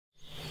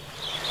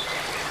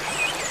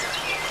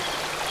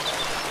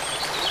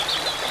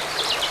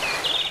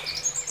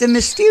The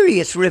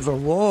mysterious River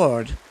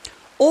Ward,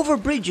 over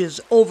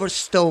bridges, over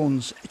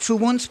stones, through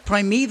once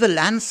primeval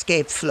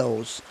landscape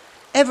flows,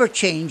 ever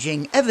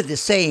changing, ever the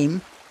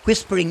same,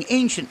 whispering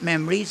ancient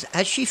memories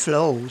as she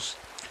flows.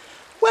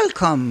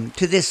 Welcome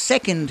to this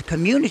second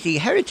community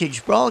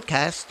heritage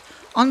broadcast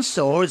on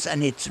Swords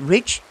and its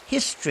rich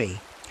history.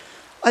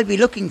 I'll be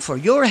looking for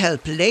your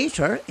help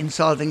later in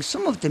solving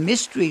some of the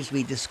mysteries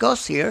we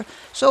discuss here,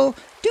 so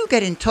do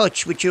get in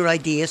touch with your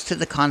ideas to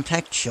the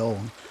contact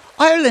shown.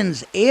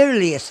 Ireland's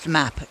earliest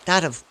map,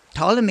 that of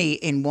Ptolemy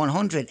in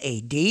 100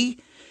 AD,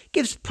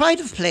 gives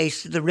pride of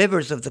place to the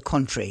rivers of the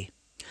country.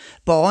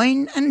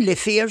 Boyne and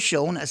Liffey are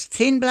shown as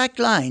thin black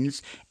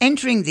lines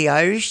entering the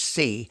Irish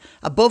Sea,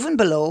 above and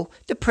below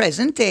the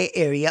present-day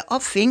area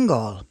of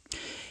Fingal.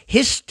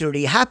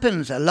 History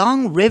happens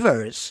along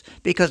rivers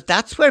because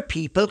that's where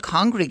people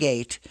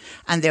congregate,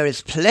 and there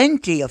is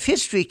plenty of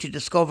history to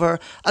discover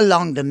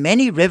along the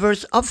many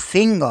rivers of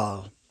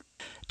Fingal.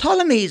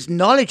 Ptolemy's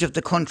knowledge of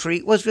the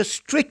country was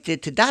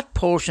restricted to that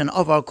portion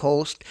of our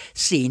coast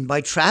seen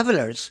by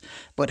travellers,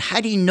 but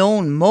had he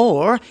known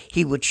more,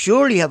 he would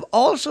surely have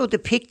also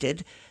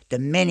depicted the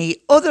many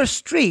other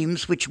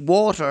streams which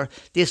water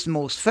this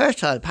most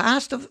fertile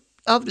part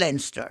of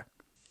Leinster.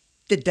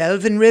 The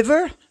Delvin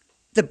River,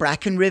 the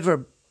Bracken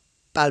River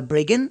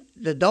Balbriggan,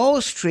 the Daw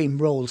Stream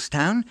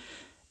Rollstown,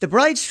 the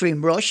Bride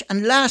Stream Rush,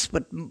 and last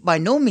but by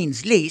no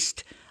means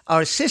least,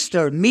 our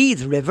sister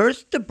Meath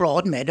rivers, the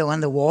Broadmeadow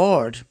and the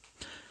Ward.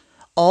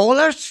 All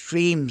are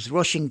streams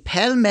rushing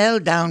pell-mell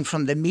down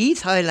from the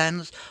Meath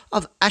highlands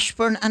of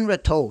Ashbourne and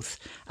Ratoath,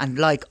 and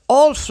like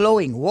all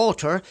flowing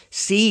water,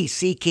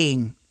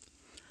 sea-seeking.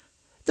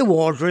 The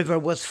Ward River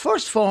was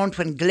first formed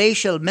when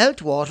glacial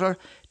meltwater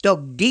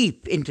dug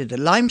deep into the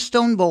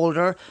limestone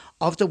boulder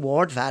of the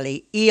Ward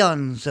Valley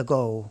eons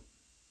ago.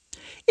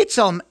 It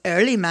saw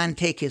early man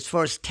take his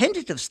first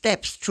tentative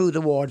steps through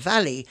the Ward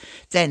Valley,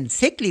 then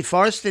thickly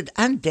forested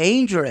and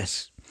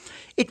dangerous.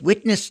 It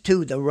witnessed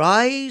too the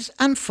rise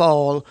and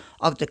fall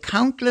of the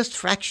countless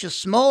fractious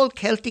small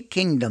Celtic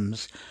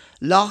kingdoms,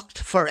 locked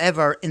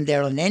forever in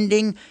their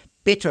unending,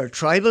 bitter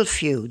tribal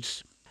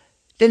feuds.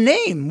 The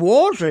name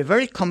Ward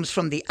River comes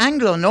from the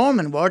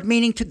Anglo-Norman word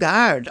meaning to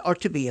guard or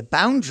to be a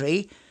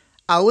boundary,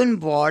 Awen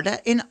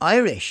Borda in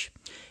Irish.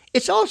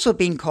 It's also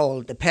been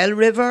called the Pell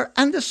River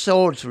and the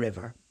Swords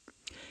River.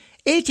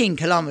 18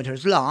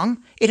 kilometres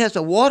long, it has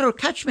a water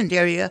catchment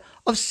area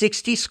of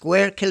 60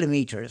 square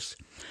kilometres.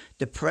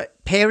 The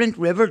parent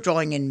river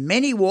drawing in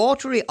many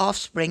watery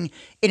offspring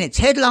in its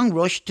headlong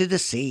rush to the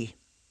sea.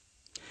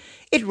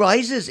 It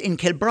rises in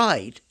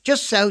Kilbride,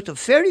 just south of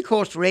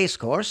Ferrycourt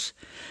Racecourse,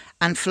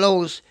 and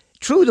flows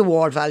through the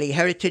Ward Valley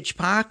Heritage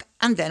Park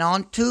and then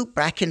on to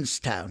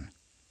Brackenstown.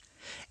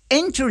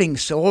 Entering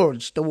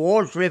Swords, the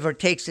Ward River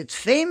takes its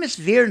famous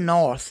veer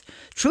north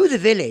through the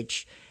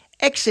village,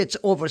 exits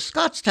over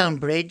Scottstown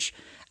Bridge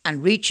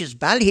and reaches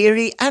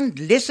Balheary and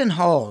Lisson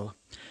Hall.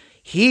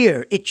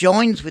 Here it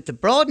joins with the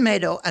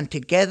Broadmeadow, and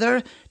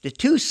together the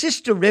two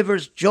sister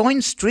rivers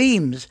join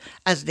streams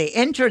as they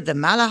enter the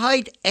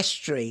Malahide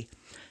estuary,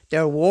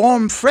 their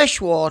warm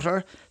fresh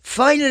water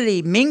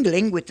finally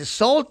mingling with the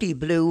salty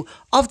blue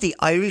of the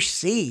Irish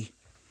Sea.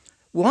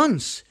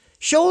 Once,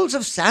 shoals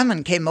of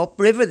salmon came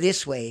upriver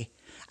this way,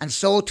 and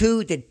so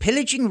too did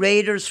pillaging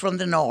raiders from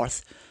the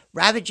north,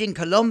 ravaging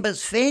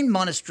Columba's famed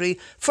monastery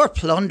for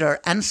plunder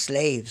and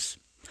slaves.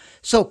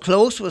 So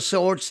close was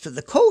Swords to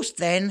the coast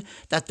then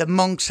that the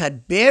monks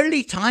had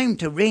barely time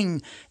to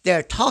ring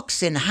their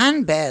tocsin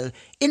handbell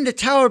in the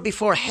tower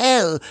before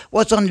hell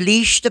was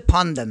unleashed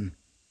upon them.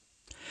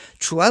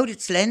 Throughout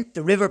its length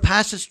the river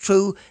passes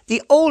through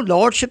the old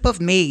lordship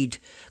of Meath,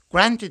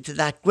 granted to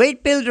that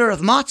great builder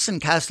of moats and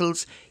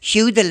castles,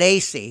 Hugh de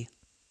Lacy.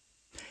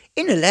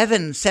 In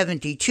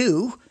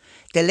 1172,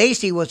 de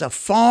Lacy was a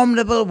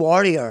formidable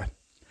warrior,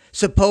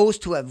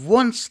 supposed to have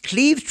once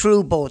cleaved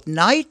through both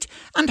knight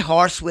and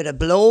horse with a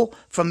blow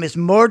from his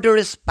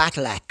murderous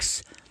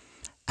battle-axe.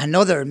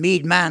 Another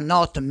Meath man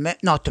not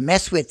to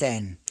mess with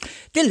then.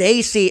 De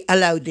Lacy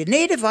allowed the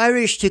native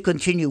Irish to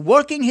continue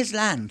working his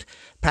land,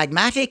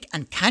 pragmatic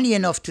and canny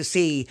enough to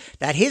see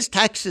that his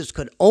taxes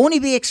could only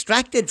be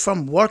extracted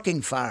from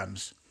working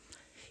farms.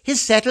 His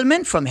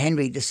settlement from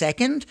Henry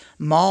II,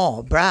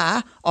 Maw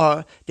Bra,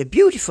 or the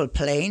Beautiful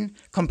Plain,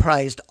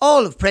 comprised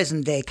all of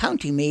present-day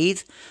County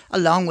Meath,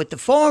 along with the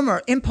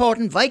former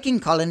important Viking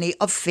colony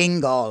of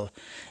Fingal.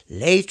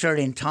 Later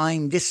in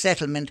time, this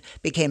settlement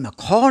became a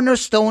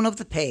cornerstone of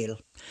the Pale.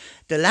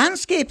 The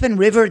landscape and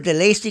river de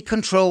Lacy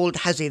controlled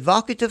has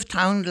evocative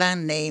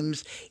townland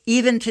names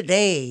even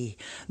today: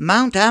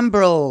 Mount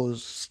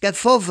Ambrose,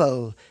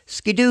 Scafovel,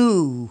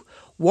 Skidoo,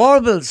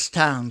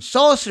 Warblestown,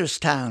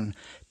 Saucerstown,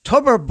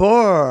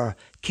 Tubberbur,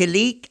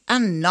 Killeek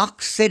and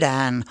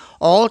Knocksedan,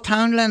 all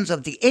townlands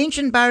of the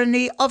ancient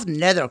barony of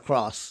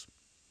Nethercross.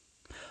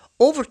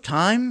 Over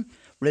time,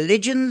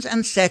 religions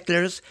and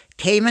settlers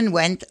came and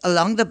went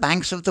along the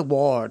banks of the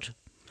Ward.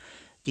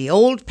 The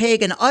old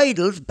pagan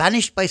idols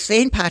banished by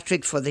St.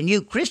 Patrick for the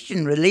new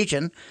Christian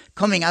religion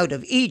coming out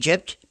of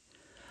Egypt,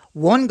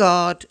 one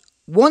God,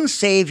 one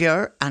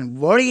saviour, and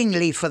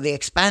worryingly for the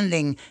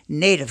expanding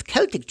native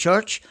Celtic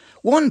church,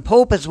 one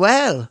pope as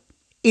well.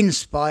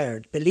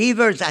 Inspired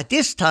believers at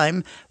this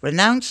time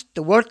renounced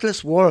the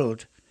worthless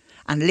world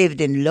and lived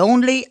in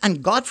lonely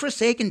and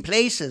God-forsaken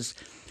places.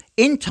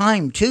 In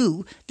time,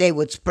 too, they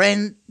would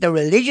spread their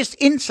religious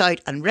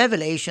insight and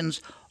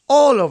revelations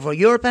all over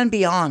Europe and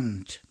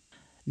beyond.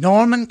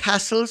 Norman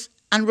castles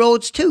and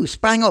roads, too,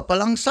 sprang up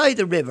alongside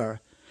the river.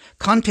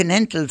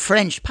 Continental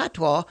French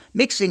patois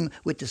mixing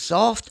with the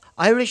soft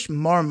Irish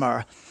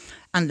murmur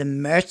and the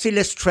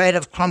merciless tread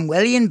of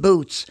Cromwellian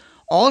boots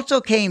also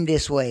came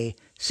this way,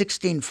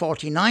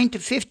 1649 to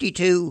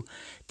 52,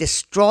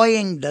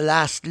 destroying the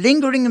last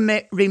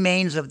lingering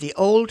remains of the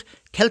old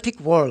Celtic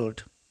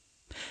world.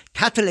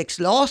 Catholics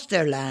lost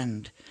their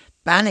land,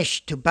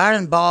 banished to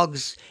barren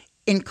bogs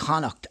in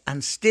Connacht,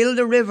 and still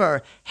the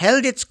river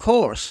held its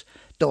course,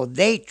 though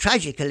they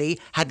tragically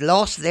had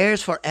lost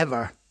theirs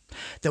forever.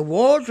 The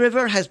Ward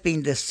River has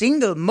been the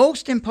single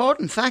most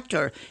important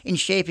factor in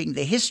shaping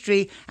the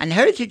history and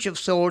heritage of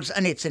Swords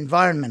and its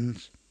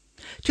environment.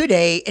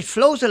 Today it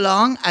flows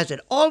along as it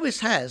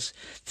always has,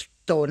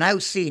 though now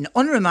seen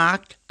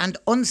unremarked and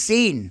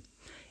unseen.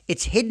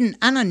 Its hidden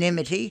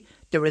anonymity,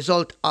 the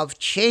result of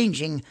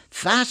changing,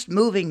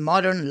 fast-moving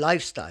modern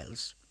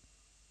lifestyles.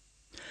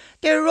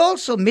 There are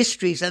also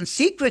mysteries and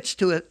secrets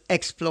to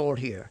explore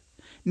here.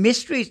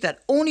 Mysteries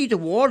that only the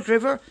Ward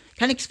River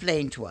can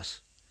explain to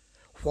us.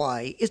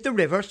 Why is the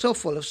river so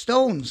full of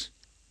stones?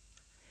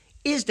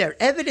 Is there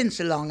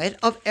evidence along it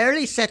of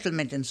early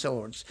settlement in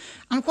Swords?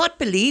 And what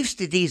beliefs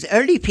did these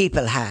early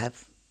people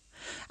have?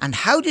 And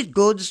how did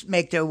goods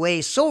make their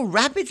way so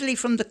rapidly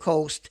from the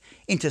coast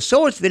into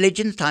Swords village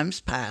in times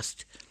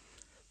past?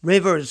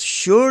 Rivers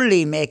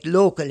surely make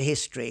local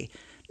history.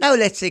 Now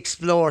let's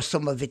explore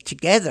some of it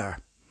together.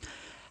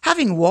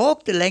 Having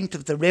walked the length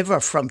of the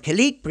river from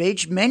Killeek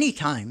Bridge many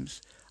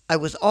times, I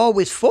was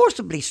always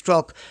forcibly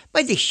struck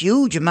by the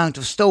huge amount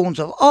of stones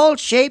of all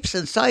shapes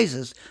and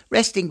sizes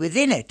resting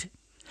within it.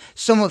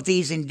 Some of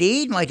these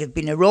indeed might have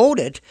been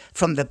eroded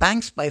from the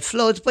banks by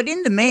floods, but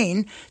in the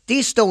main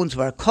these stones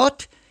were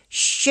cut,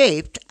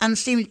 shaped and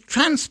seemed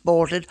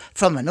transported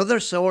from another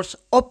source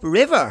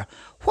upriver.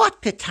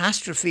 What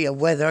catastrophe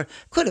of weather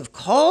could have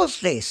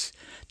caused this?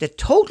 The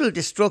total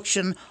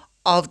destruction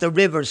of the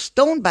river's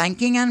stone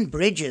banking and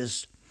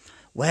bridges.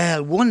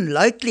 Well, one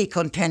likely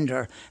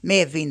contender may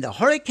have been the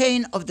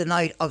hurricane of the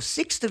night of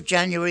 6th of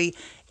January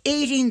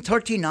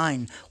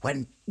 1839,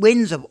 when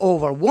winds of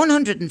over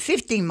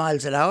 115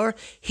 miles an hour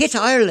hit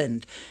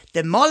Ireland,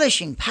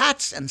 demolishing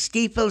paths and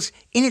steeples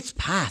in its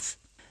path.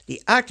 The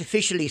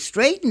artificially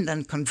straightened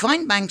and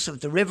confined banks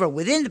of the river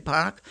within the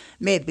park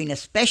may have been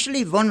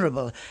especially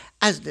vulnerable,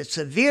 as the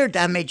severe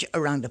damage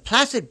around the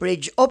Placid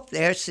Bridge up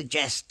there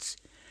suggests.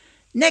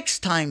 Next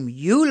time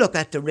you look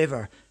at the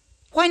river,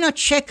 why not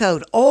check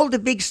out all the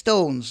big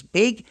stones,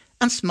 big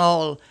and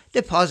small,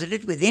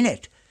 deposited within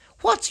it?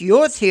 What's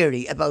your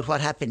theory about what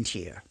happened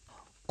here?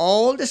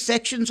 All the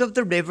sections of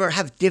the river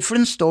have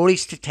different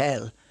stories to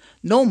tell,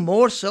 no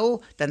more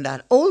so than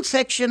that old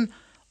section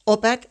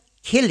up at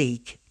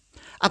Killeek.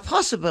 A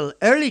possible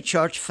early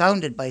church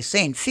founded by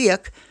St.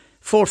 Fiach,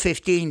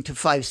 415 to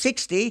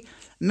 560,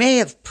 may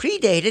have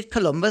predated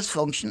Columba's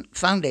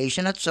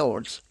foundation at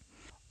Swords.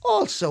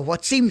 Also,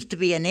 what seems to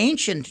be an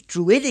ancient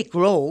druidic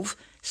grove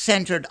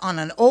centred on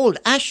an old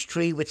ash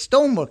tree with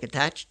stonework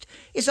attached,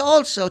 is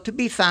also to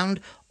be found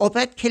up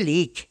at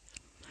Killeek.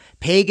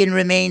 Pagan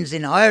remains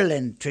in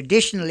Ireland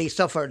traditionally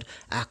suffered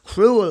a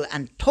cruel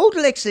and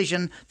total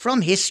excision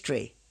from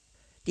history.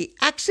 The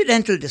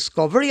accidental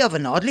discovery of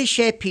an oddly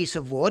shaped piece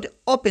of wood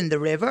up in the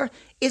river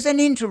is an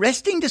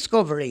interesting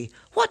discovery.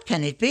 What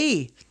can it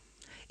be?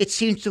 It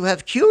seems to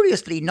have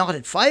curiously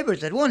knotted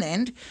fibres at one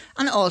end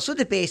and also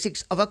the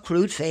basics of a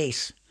crude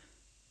face.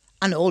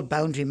 An old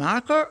boundary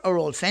marker or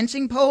old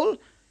fencing pole?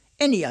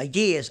 Any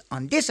ideas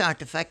on this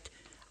artefact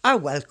are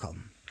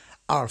welcome.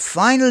 Our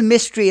final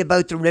mystery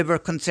about the river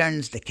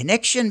concerns the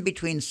connection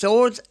between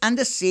Swords and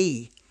the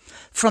sea.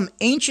 From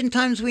ancient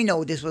times we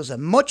know this was a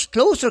much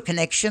closer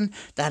connection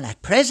than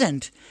at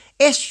present.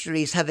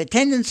 Estuaries have a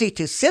tendency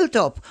to silt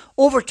up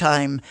over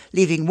time,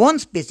 leaving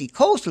once busy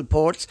coastal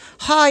ports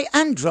high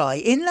and dry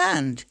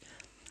inland.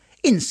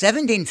 In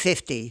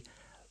 1750,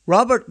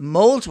 Robert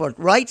Molesworth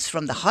writes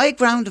from the high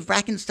ground of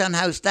Brackenstown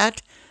House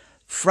that,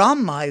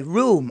 "From my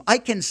room I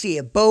can see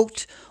a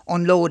boat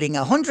unloading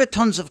 100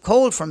 tons of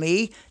coal for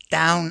me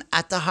down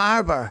at the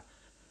harbour."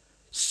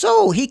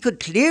 So he could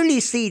clearly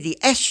see the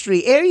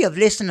estuary area of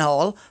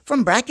Lissenhall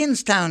from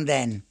Brackenstown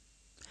then.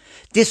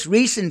 This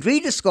recent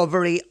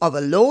rediscovery of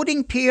a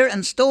loading pier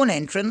and stone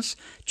entrance,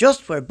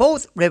 just where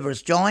both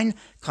rivers join,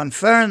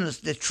 confirms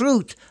the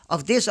truth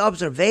of this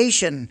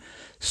observation.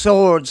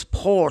 Swords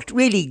Port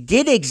really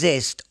did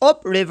exist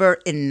upriver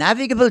in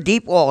navigable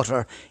deep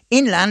water,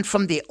 inland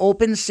from the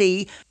open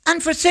sea,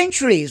 and for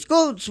centuries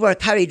goods were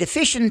carried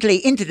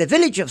efficiently into the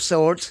village of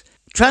Swords,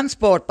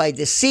 transport by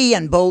the sea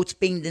and boats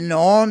being the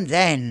norm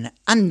then.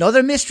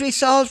 Another mystery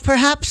solved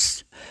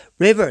perhaps?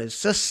 Rivers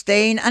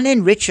sustain and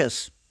enrich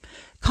us.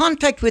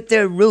 Contact with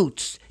their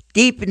roots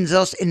deepens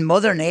us in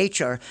Mother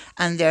Nature,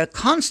 and their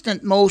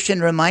constant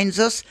motion reminds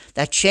us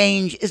that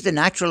change is the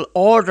natural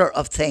order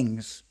of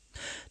things.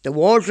 The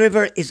Ward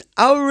River is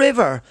our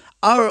river,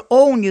 our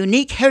own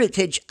unique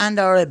heritage and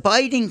our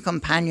abiding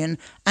companion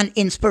and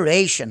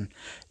inspiration.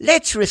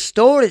 Let's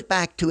restore it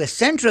back to a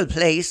central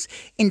place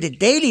in the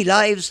daily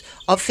lives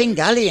of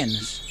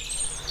Fingalians.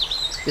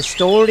 The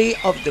story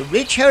of the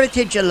rich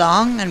heritage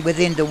along and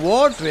within the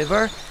Ward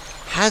River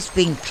has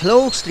been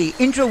closely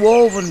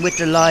interwoven with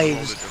the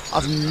lives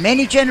of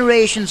many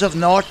generations of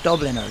North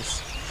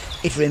Dubliners.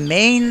 It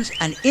remains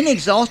an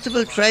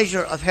inexhaustible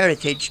treasure of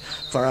heritage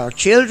for our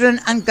children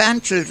and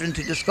grandchildren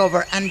to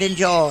discover and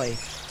enjoy.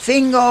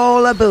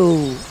 Fingal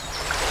Aboo.